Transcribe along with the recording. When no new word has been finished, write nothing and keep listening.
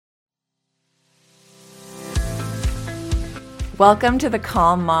Welcome to the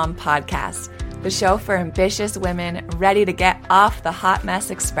Calm Mom Podcast, the show for ambitious women ready to get off the hot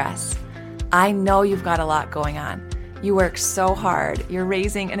mess express. I know you've got a lot going on. You work so hard, you're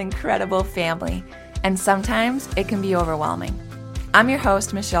raising an incredible family, and sometimes it can be overwhelming. I'm your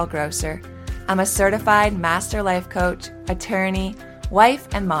host, Michelle Grosser. I'm a certified master life coach, attorney, wife,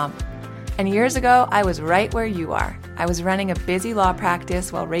 and mom. And years ago, I was right where you are. I was running a busy law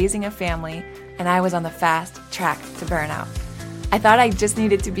practice while raising a family, and I was on the fast track to burnout. I thought I just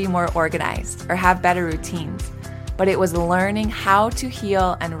needed to be more organized or have better routines, but it was learning how to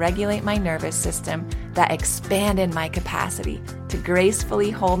heal and regulate my nervous system that expanded my capacity to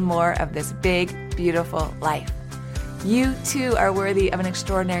gracefully hold more of this big, beautiful life. You too are worthy of an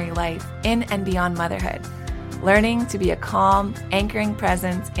extraordinary life in and beyond motherhood. Learning to be a calm, anchoring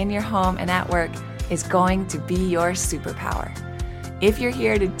presence in your home and at work is going to be your superpower. If you're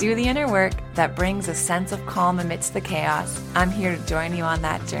here to do the inner work that brings a sense of calm amidst the chaos, I'm here to join you on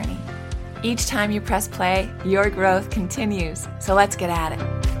that journey. Each time you press play, your growth continues. So let's get at it.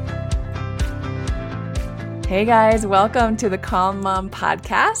 Hey guys, welcome to the Calm Mom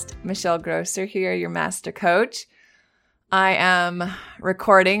Podcast. Michelle Grosser here, your master coach. I am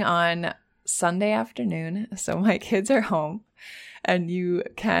recording on Sunday afternoon, so my kids are home. And you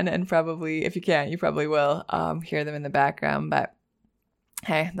can, and probably, if you can't, you probably will hear them in the background, but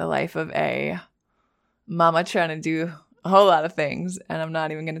hey, the life of a mama trying to do a whole lot of things, and I'm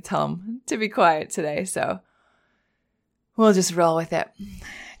not even going to tell them to be quiet today, so we'll just roll with it.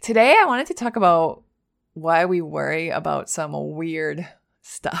 Today, I wanted to talk about why we worry about some weird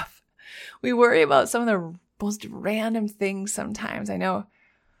stuff. We worry about some of the most random things sometimes. I know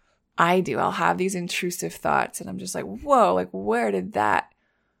I do. I'll have these intrusive thoughts, and I'm just like, whoa, like where did that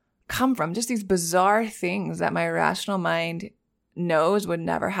come from? Just these bizarre things that my rational mind knows would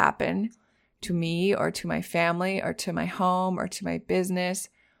never happen to me or to my family or to my home or to my business.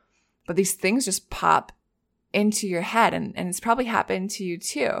 But these things just pop into your head, and it's probably happened to you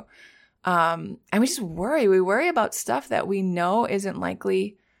too. And we just worry. We worry about stuff that we know isn't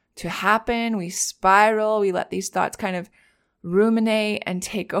likely to happen. We spiral. We let these thoughts kind of ruminate and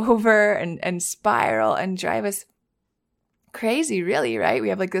take over and spiral and drive us crazy, really, right? We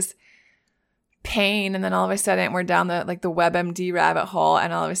have like this pain, and then all of a sudden we're down the WebMD rabbit hole,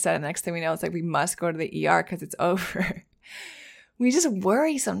 and all of a sudden the next thing we know, it's like we must go to the ER because it's over. We just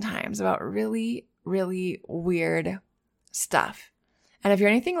worry sometimes about really, really weird stuff. And if you're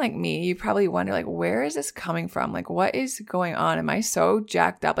anything like me, you probably wonder, like, where is this coming from? Like, what is going on? Am I so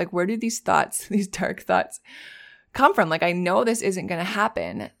jacked up? Like, where do these thoughts, these dark thoughts come from? Like, I know this isn't going to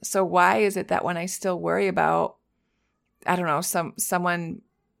happen. So why is it that when I still worry about, I don't know, someone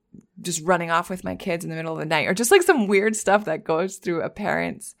just running off with my kids in the middle of the night, or just like some weird stuff that goes through a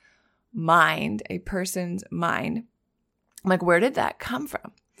parent's mind, a person's mind. I'm like, where did that come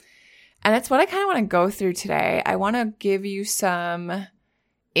from? And that's what I kind of want to go through today. I want to give you some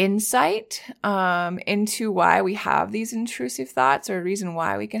insight into why we have these intrusive thoughts, or a reason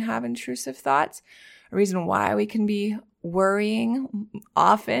why we can have intrusive thoughts, a reason why we can be worrying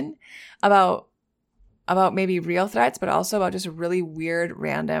often about maybe real threats, but also about just really weird,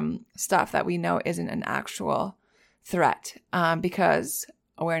 random stuff that we know isn't an actual threat, because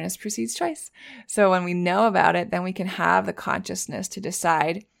awareness precedes choice. So when we know about it, then we can have the consciousness to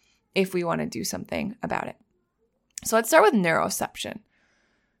decide if we want to do something about it. So let's start with neuroception.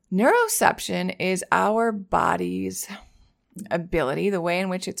 Neuroception is our body's ability, the way in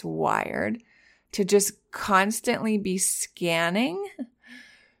which it's wired, to just constantly be scanning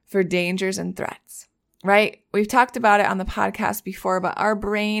for dangers and threats. Right? We've talked about it on the podcast before, but our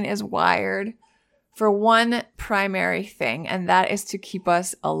brain is wired for one primary thing, and that is to keep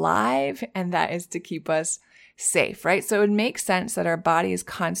us alive, and that is to keep us safe, right? So it would make sense that our body is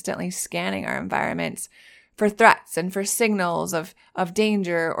constantly scanning our environments for threats and for signals of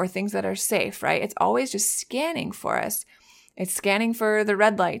danger or things that are safe, right? It's always just scanning for us. It's scanning for the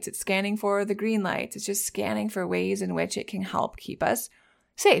red lights. It's scanning for the green lights. It's just scanning for ways in which it can help keep us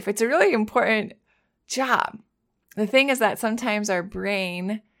safe. It's a really important job. The thing is that sometimes our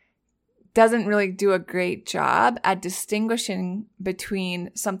brain doesn't really do a great job at distinguishing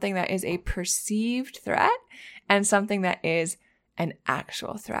between something that is a perceived threat and something that is an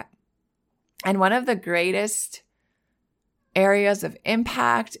actual threat. And one of the greatest areas of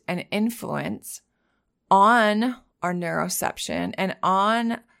impact and influence on our neuroception and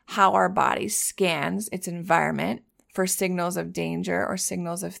on how our body scans its environment for signals of danger or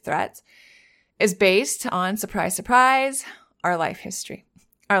signals of threats is based on, surprise, surprise, our life history.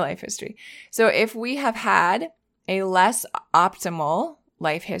 So if we have had a less optimal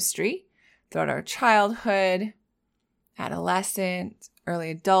life history throughout our childhood, adolescence,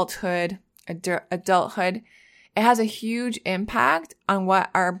 early adulthood, adulthood, it has a huge impact on what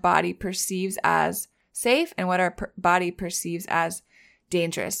our body perceives as safe and what our body perceives as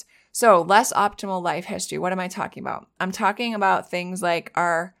dangerous. So less optimal life history. What am I talking about? I'm talking about things like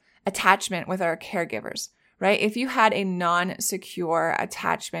our attachment with our caregivers, right? If you had a non-secure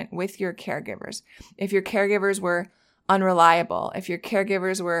attachment with your caregivers, if your caregivers were unreliable, if your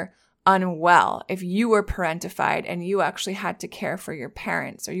caregivers were unwell, if you were parentified and you actually had to care for your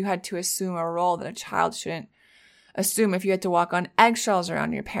parents, or you had to assume a role that a child shouldn't assume, if you had to walk on eggshells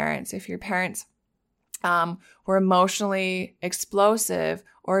around your parents, if your parents were emotionally explosive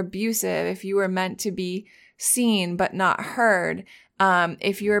or abusive, if you were meant to be seen but not heard,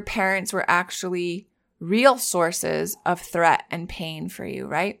 if your parents were actually real sources of threat and pain for you,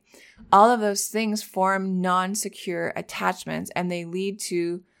 right? All of those things form non-secure attachments, and they lead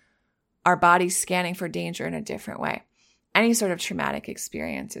to our bodies scanning for danger in a different way. Any sort of traumatic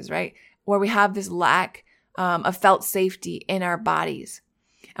experiences, right? Where we have this lack of felt safety in our bodies.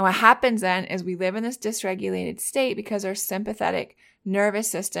 And what happens then is we live in this dysregulated state because our sympathetic nervous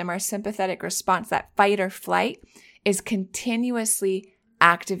system, our sympathetic response, that fight or flight, is continuously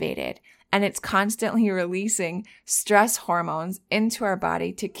activated. And it's constantly releasing stress hormones into our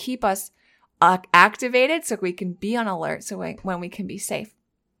body to keep us activated so we can be on alert, so when we can be safe.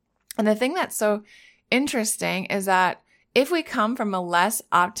 And the thing that's so interesting is that if we come from a less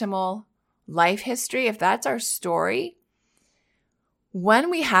optimal life history, if that's our story, when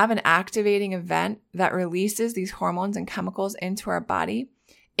we have an activating event that releases these hormones and chemicals into our body,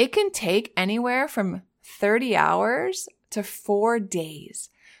 it can take anywhere from 30 hours to 4 days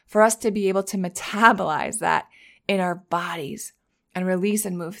for us to be able to metabolize that in our bodies and release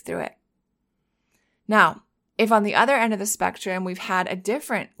and move through it. Now, if on the other end of the spectrum, we've had a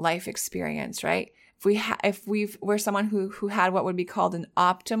different life experience, right? If we're someone who had what would be called an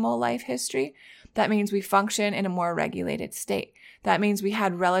optimal life history, that means we function in a more regulated state. That means we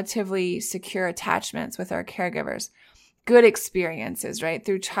had relatively secure attachments with our caregivers, good experiences, right?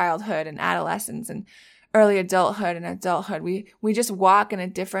 Through childhood and adolescence and early adulthood and adulthood. We just walk in a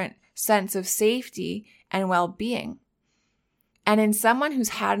different sense of safety and well-being. And in someone who's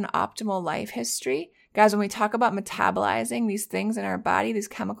had an optimal life history, guys, when we talk about metabolizing these things in our body, these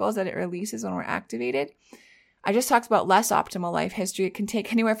chemicals that it releases when we're activated, I just talked about less optimal life history. It can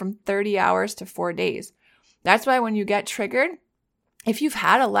take anywhere from 30 hours to 4 days. That's why when you get triggered, if you've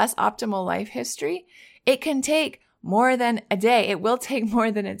had a less optimal life history, it can take more than a day. It will take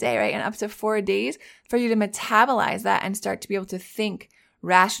more than a day, right? And up to 4 days for you to metabolize that and start to be able to think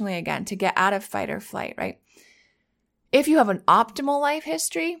rationally again, to get out of fight or flight, right? If you have an optimal life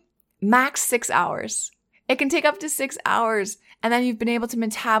history, max 6 hours. It can take up to 6 hours, and then you've been able to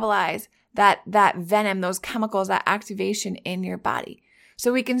metabolize that venom, those chemicals, that activation in your body.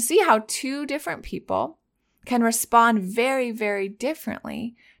 So we can see how two different people can respond very, very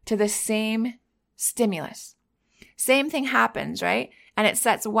differently to the same stimulus. Same thing happens, right? And it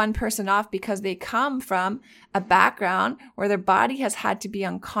sets one person off because they come from a background where their body has had to be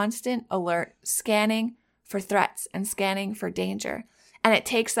on constant alert, scanning for threats and scanning for danger. And it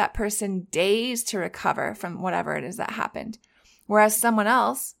takes that person days to recover from whatever it is that happened. Whereas someone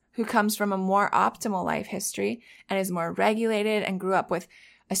else who comes from a more optimal life history and is more regulated and grew up with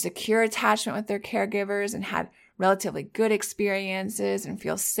a secure attachment with their caregivers and had relatively good experiences and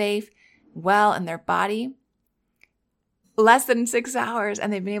feel safe, well in their body, less than 6 hours,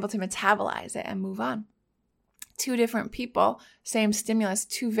 and they've been able to metabolize it and move on. Two different people, same stimulus,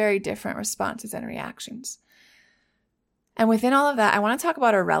 two very different responses and reactions. And within all of that, I want to talk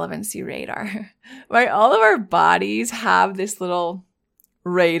about our relevancy radar, right? All of our bodies have this little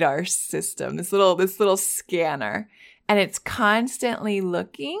radar system, this little scanner, and it's constantly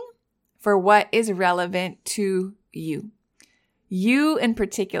looking for what is relevant to you. You in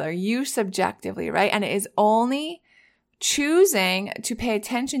particular, you subjectively, right? And it is only choosing to pay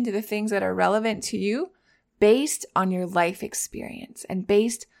attention to the things that are relevant to you based on your life experience and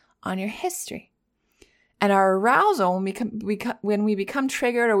based on your history. And our arousal, when we become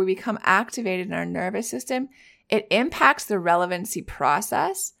triggered or we become activated in our nervous system, it impacts the relevancy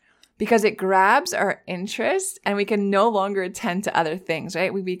process because it grabs our interest and we can no longer attend to other things,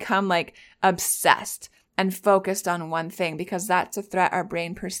 right? We become like obsessed and focused on one thing because that's a threat our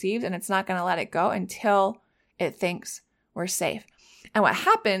brain perceives, and it's not going to let it go until it thinks we're safe. And what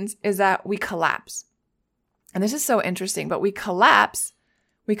happens is that we collapse. And this is so interesting, but we collapse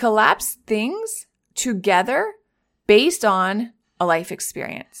things together based on a life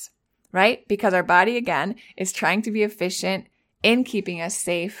experience, right? Because our body, again, is trying to be efficient in keeping us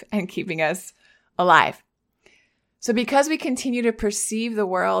safe and keeping us alive. So because we continue to perceive the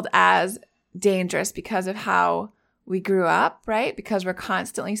world as dangerous because of how we grew up, right? Because we're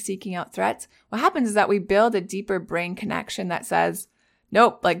constantly seeking out threats, what happens is that we build a deeper brain connection that says,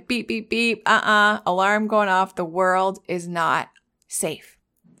 nope, like beep, beep, beep, alarm going off. The world is not safe.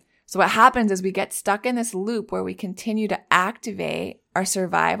 So what happens is we get stuck in this loop where we continue to activate our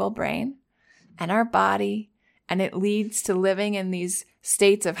survival brain and our body, and it leads to living in these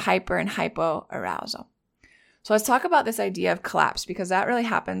states of hyper and hypo arousal. So let's talk about this idea of collapse, because that really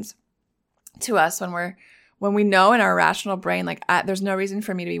happens to us when we know in our rational brain, like, there's no reason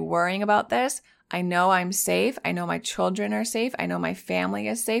for me to be worrying about this. I know I'm safe. I know my children are safe. I know my family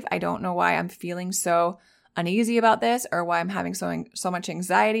is safe. I don't know why I'm feeling so uneasy about this, or why I'm having so much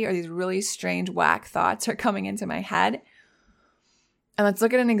anxiety, or these really strange whack thoughts are coming into my head. And let's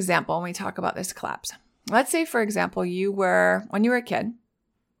look at an example when we talk about this collapse. Let's say, for example, when you were a kid,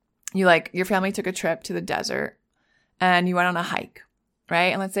 your family took a trip to the desert and you went on a hike,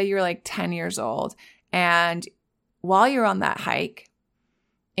 right? And let's say you were like 10 years old, and while you're on that hike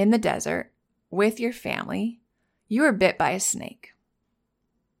in the desert with your family, you were bit by a snake.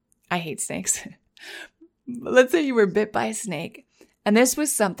 I hate snakes. Let's say you were bit by a snake, and this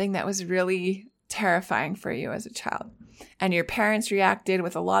was something that was really terrifying for you as a child. And your parents reacted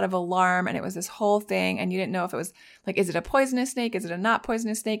with a lot of alarm, and it was this whole thing, and you didn't know if it was like, is it a poisonous snake? Is it a not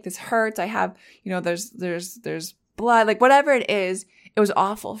poisonous snake? This hurts. I have, there's blood, like whatever it is, it was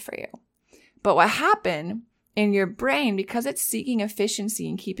awful for you. But what happened in your brain, because it's seeking efficiency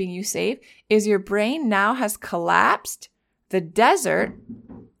and keeping you safe, is your brain now has collapsed the desert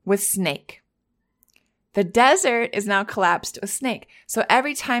with snake. The desert is now collapsed with snake. So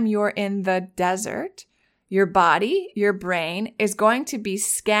every time you're in the desert, your body, your brain is going to be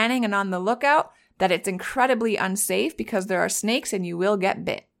scanning and on the lookout that it's incredibly unsafe because there are snakes and you will get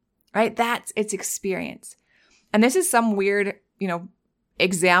bit, right? That's its experience. And this is some weird,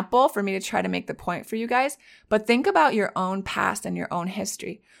 example for me to try to make the point for you guys. But think about your own past and your own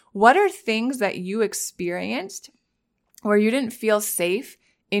history. What are things that you experienced where you didn't feel safe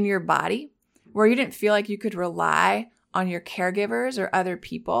in your body, where you didn't feel like you could rely on your caregivers or other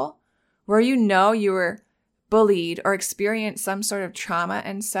people, where you were bullied or experienced some sort of trauma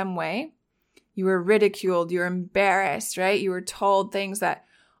in some way? You were ridiculed, you were embarrassed, right? You were told things that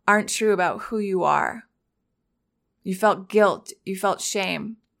aren't true about who you are. You felt guilt, you felt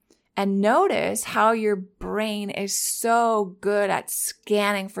shame. And notice how your brain is so good at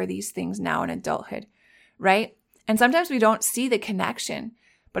scanning for these things now in adulthood, right? And sometimes we don't see the connection.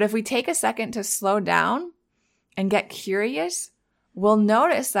 But if we take a second to slow down and get curious, we'll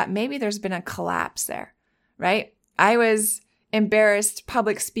notice that maybe there's been a collapse there, right? I was embarrassed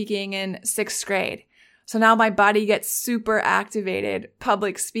public speaking in 6th grade. So now my body gets super activated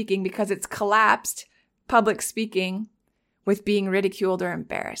public speaking because it's collapsed public speaking with being ridiculed or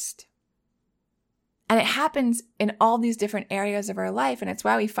embarrassed. And it happens in all these different areas of our life. And it's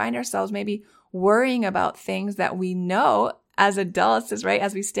why we find ourselves maybe worrying about things that we know as adults, right?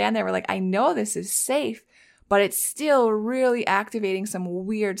 As we stand there, we're like, I know this is safe, but it's still really activating some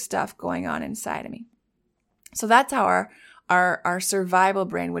weird stuff going on inside of me. So that's how our survival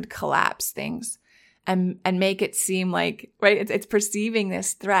brain would collapse things and make it seem like, right, it's perceiving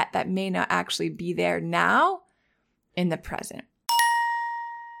this threat that may not actually be there now in the present.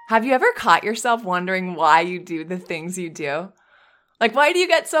 Have you ever caught yourself wondering why you do the things you do? Like, why do you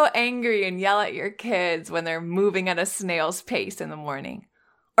get so angry and yell at your kids when they're moving at a snail's pace in the morning?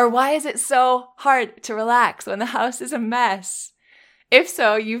 Or why is it so hard to relax when the house is a mess? If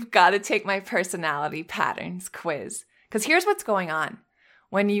so, you've got to take my personality patterns quiz. Because here's what's going on.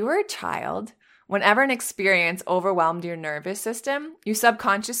 When you were a child, whenever an experience overwhelmed your nervous system, you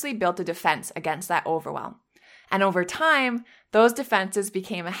subconsciously built a defense against that overwhelm. And over time, those defenses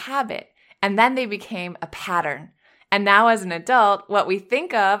became a habit, and then they became a pattern. And now as an adult, what we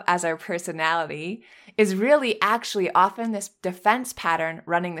think of as our personality is really actually often this defense pattern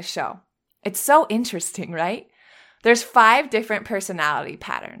running the show. It's so interesting, right? There's 5 different personality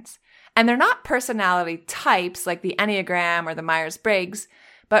patterns. And they're not personality types like the Enneagram or the Myers-Briggs,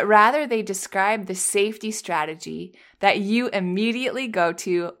 but rather they describe the safety strategy that you immediately go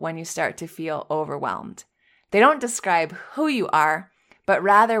to when you start to feel overwhelmed. They don't describe who you are, but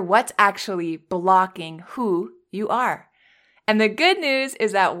rather what's actually blocking who you are. And the good news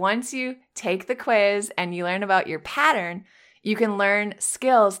is that once you take the quiz and you learn about your pattern, you can learn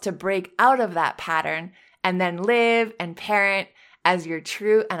skills to break out of that pattern and then live and parent as your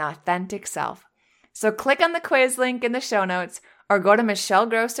true and authentic self. So click on the quiz link in the show notes or go to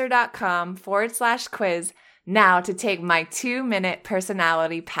michellegrosser.com/quiz now to take my 2-minute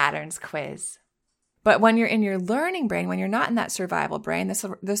personality patterns quiz. But when you're in your learning brain, when you're not in that survival brain,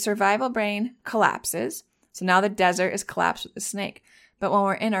 the survival brain collapses. So now the desert is collapsed with the snake. But when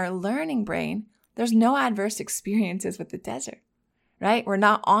we're in our learning brain, there's no adverse experiences with the desert, right? We're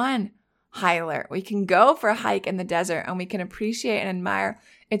not on high alert. We can go for a hike in the desert and we can appreciate and admire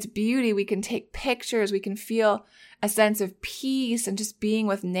its beauty. We can take pictures. We can feel a sense of peace and just being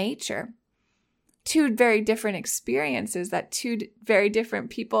with nature. Two very different experiences that two very different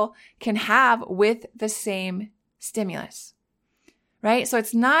people can have with the same stimulus, right? So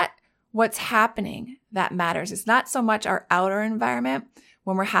it's not what's happening that matters. It's not so much our outer environment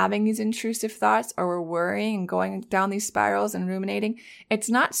when we're having these intrusive thoughts or we're worrying and going down these spirals and ruminating. It's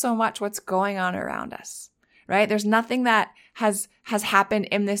not so much what's going on around us, right? There's nothing that has happened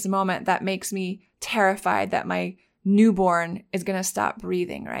in this moment that makes me terrified that my newborn is going to stop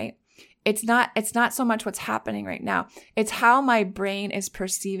breathing, right? It's not so much what's happening right now. It's how my brain is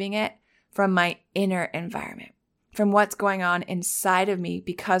perceiving it from my inner environment, from what's going on inside of me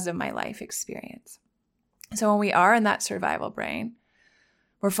because of my life experience. So when we are in that survival brain,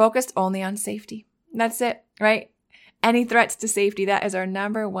 we're focused only on safety. That's it, right? Any threats to safety, that is our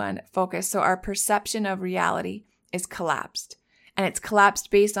number one focus. So our perception of reality is collapsed. And it's collapsed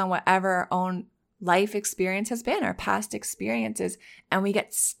based on whatever our own life experience has been, our past experiences, and we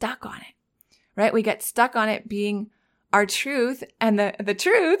get stuck on it, right? We get stuck on it being our truth. And the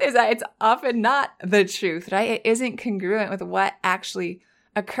truth is that it's often not the truth, right? It isn't congruent with what actually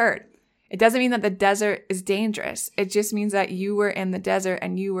occurred. It doesn't mean that the desert is dangerous. It just means that you were in the desert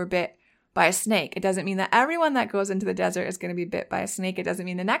and you were bit by a snake. It doesn't mean that everyone that goes into the desert is going to be bit by a snake. It doesn't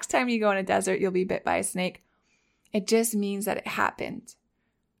mean the next time you go in a desert, you'll be bit by a snake. It just means that it happened.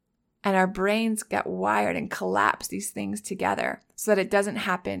 And our brains get wired and collapse these things together so that it doesn't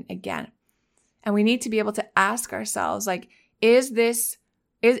happen again. And we need to be able to ask ourselves, like, is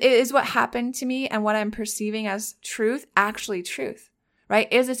what happened to me and what I'm perceiving as truth actually truth, right?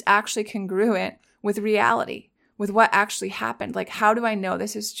 Is this actually congruent with reality, with what actually happened? Like, how do I know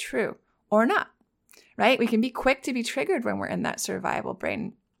this is true or not, right? We can be quick to be triggered when we're in that survival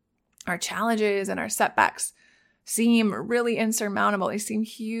brain. Our challenges and our setbacks seem really insurmountable. They seem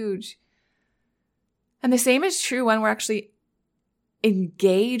huge. And the same is true when we're actually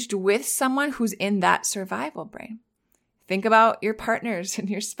engaged with someone who's in that survival brain. Think about your partners and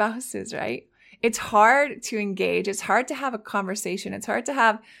your spouses, right? It's hard to engage. It's hard to have a conversation. It's hard to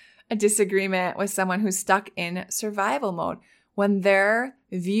have a disagreement with someone who's stuck in survival mode when their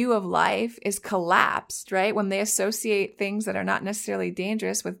view of life is collapsed, right? When they associate things that are not necessarily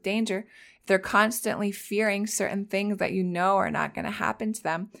dangerous with danger, if they're constantly fearing certain things that you know are not going to happen to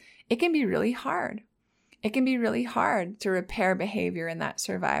them, it can be really hard. It can be really hard to repair behavior in that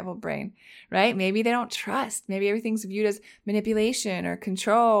survival brain, right? Maybe they don't trust. Maybe everything's viewed as manipulation or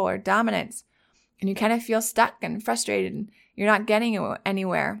control or dominance. And you kind of feel stuck and frustrated and you're not getting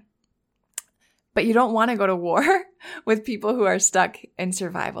anywhere. But you don't want to go to war with people who are stuck in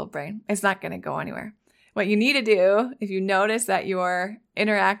survival brain. It's not going to go anywhere. What you need to do, if you notice that you're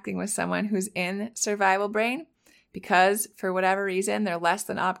interacting with someone who's in survival brain, because for whatever reason, they're less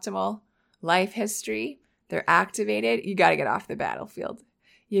than optimal life history, they're activated, you got to get off the battlefield.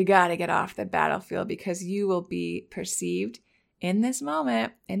 You got to get off the battlefield because you will be perceived in that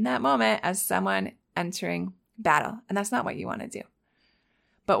moment, as someone entering battle. And that's not what you want to do.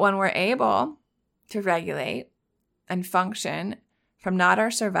 But when we're able to regulate and function from not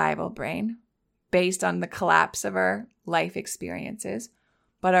our survival brain based on the collapse of our life experiences,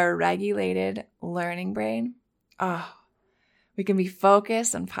 but our regulated learning brain, we can be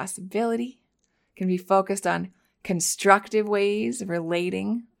focused on possibility, can be focused on constructive ways of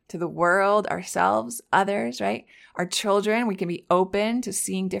relating to the world, ourselves, others, right? Our children, we can be open to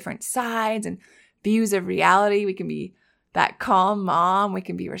seeing different sides and views of reality. We can be that calm mom. We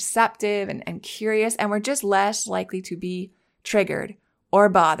can be receptive and curious, and we're just less likely to be triggered or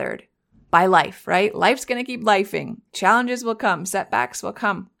bothered by life, right? Life's going to keep lifing. Challenges will come. Setbacks will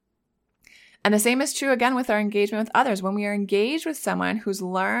come. And the same is true again with our engagement with others. When we are engaged with someone who's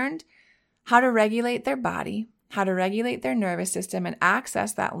learned how to regulate their body, how to regulate their nervous system and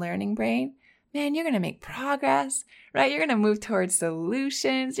access that learning brain, man, you're going to make progress, right? You're going to move towards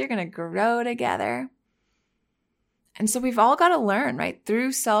solutions. You're going to grow together. And so we've all got to learn, right,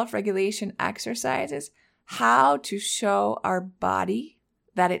 through self-regulation exercises, how to show our body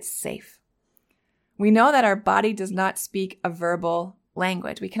that it's safe. We know that our body does not speak a verbal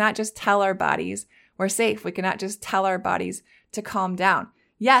language. We cannot just tell our bodies we're safe. We cannot just tell our bodies to calm down.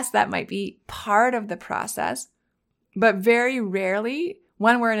 Yes, that might be part of the process, but very rarely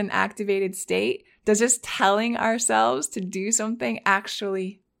when we're in an activated state, does just telling ourselves to do something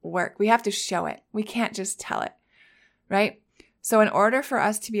actually work. We have to show it. We can't just tell it, right? So in order for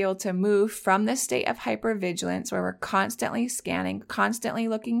us to be able to move from this state of hypervigilance where we're constantly scanning, constantly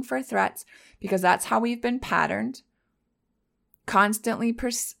looking for threats, because that's how we've been patterned, constantly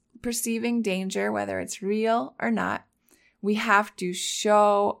perceiving danger, whether it's real or not, we have to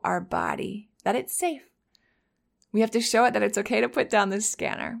show our body that it's safe. We have to show it that it's okay to put down this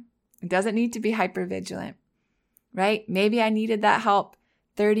scanner. It doesn't need to be hypervigilant, right? Maybe I needed that help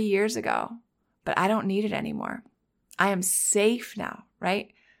 30 years ago, but I don't need it anymore. I am safe now,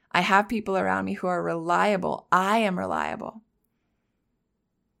 right? I have people around me who are reliable. I am reliable.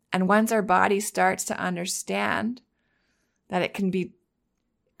 And once our body starts to understand that it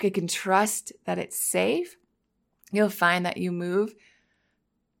can trust that it's safe, you'll find that you move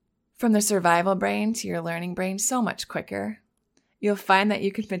from the survival brain to your learning brain so much quicker. You'll find that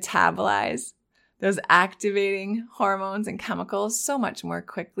you can metabolize those activating hormones and chemicals so much more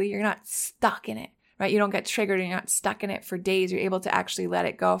quickly. You're not stuck in it, right? You don't get triggered and you're not stuck in it for days. You're able to actually let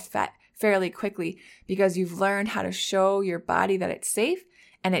it go fairly quickly because you've learned how to show your body that it's safe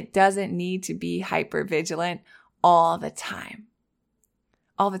and it doesn't need to be hypervigilant all the time.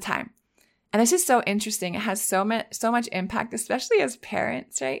 All the time. And it's just so interesting. It has so much impact, especially as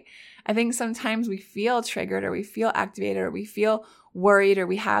parents, right? I think sometimes we feel triggered or we feel activated or we feel worried or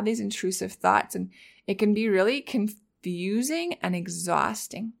we have these intrusive thoughts, and it can be really confusing and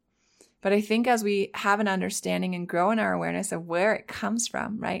exhausting. But I think as we have an understanding and grow in our awareness of where it comes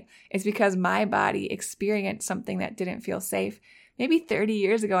from, right? It's because my body experienced something that didn't feel safe maybe 30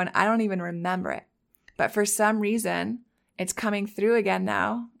 years ago and I don't even remember it. But for some reason, it's coming through again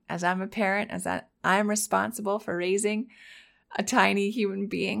now as I'm a parent, as I'm responsible for raising a tiny human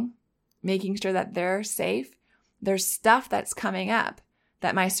being, making sure that they're safe. There's stuff that's coming up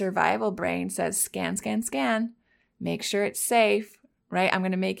that my survival brain says, scan, scan, scan, make sure it's safe, right? I'm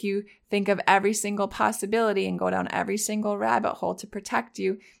going to make you think of every single possibility and go down every single rabbit hole to protect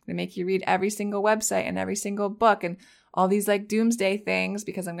you. I'm going to make you read every single website and every single book and all these like doomsday things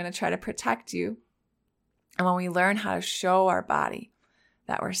because I'm going to try to protect you. And when we learn how to show our body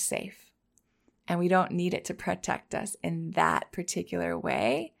that we're safe and we don't need it to protect us in that particular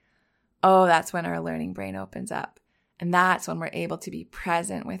way, oh, that's when our learning brain opens up. And that's when we're able to be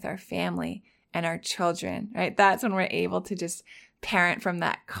present with our family and our children, right? That's when we're able to just parent from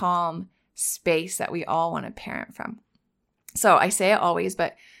that calm space that we all want to parent from. So I say it always,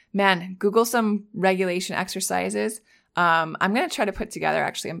 but man, Google some regulation exercises. I'm going to try to put together,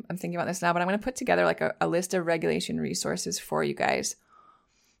 actually, I'm thinking about this now, but I'm going to put together like a list of regulation resources for you guys.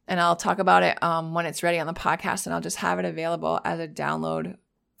 And I'll talk about it when it's ready on the podcast, and I'll just have it available as a download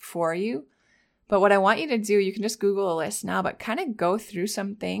for you. But what I want you to do, you can just Google a list now, but kind of go through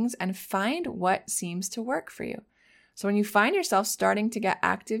some things and find what seems to work for you. So when you find yourself starting to get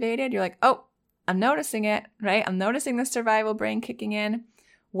activated, you're like, oh, I'm noticing it, right? I'm noticing the survival brain kicking in.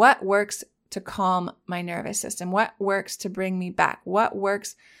 What works to calm my nervous system? What works to bring me back? What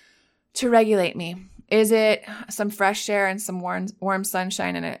works to regulate me? Is it some fresh air and some warm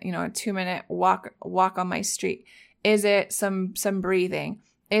sunshine and a 2-minute walk on my street? Is it some breathing?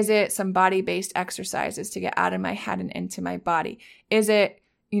 Is it some body-based exercises to get out of my head and into my body? Is it,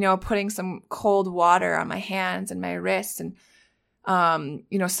 putting some cold water on my hands and my wrists and,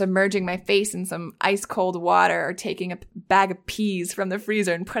 submerging my face in some ice cold water, or taking a bag of peas from the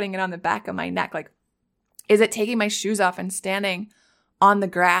freezer and putting it on the back of my neck? Like, is it taking my shoes off and standing on the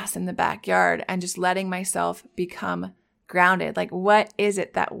grass in the backyard and just letting myself become grounded? Like, what is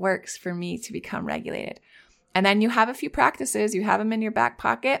it that works for me to become regulated? And then you have a few practices, you have them in your back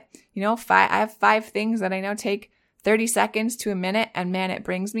pocket. I have 5 things that I know take 30 seconds to a minute. And man, it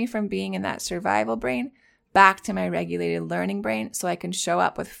brings me from being in that survival brain back to my regulated learning brain, so I can show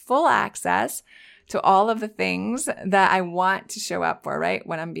up with full access to all of the things that I want to show up for, right?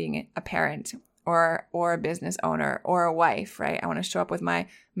 When I'm being a parent or a business owner or a wife, right? I want to show up with my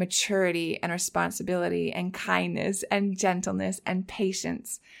maturity and responsibility and kindness and gentleness and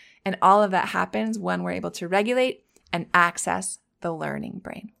patience. And all of that happens when we're able to regulate and access the learning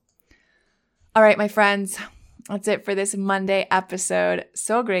brain. All right, my friends, that's it for this Monday episode.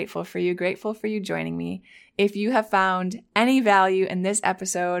 So grateful for you joining me. If you have found any value in this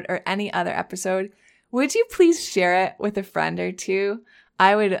episode or any other episode, would you please share it with a friend or two?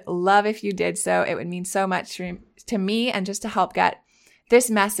 I would love if you did so. It would mean so much to me, and just to help get this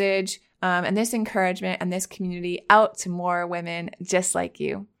message and this encouragement and this community out to more women just like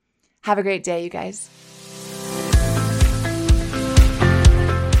you. Have a great day, you guys.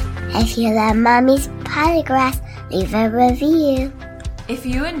 If you love Mommy's Podcast, leave a review. If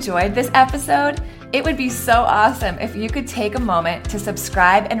you enjoyed this episode, It would be so awesome if you could take a moment to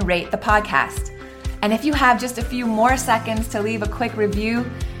subscribe and rate the podcast. And if you have just a few more seconds to leave a quick review,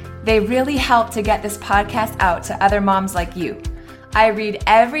 they really help to get this podcast out to other moms like you. I read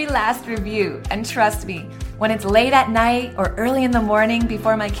every last review, and trust me, when it's late at night or early in the morning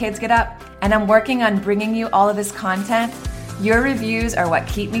before my kids get up and I'm working on bringing you all of this content, your reviews are what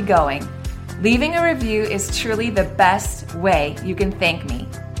keep me going. Leaving a review is truly the best way you can thank me.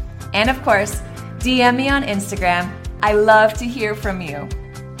 And of course, DM me on Instagram. I love to hear from you.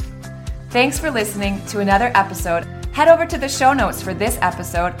 Thanks for listening to another episode. Head over to the show notes for this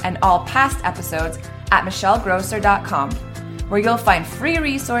episode and all past episodes at michellegrosser.com, where you'll find free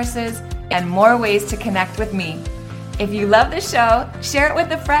resources and more ways to connect with me. If you love the show, share it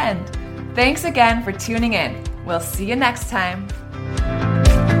with a friend. Thanks again for tuning in. We'll see you next time.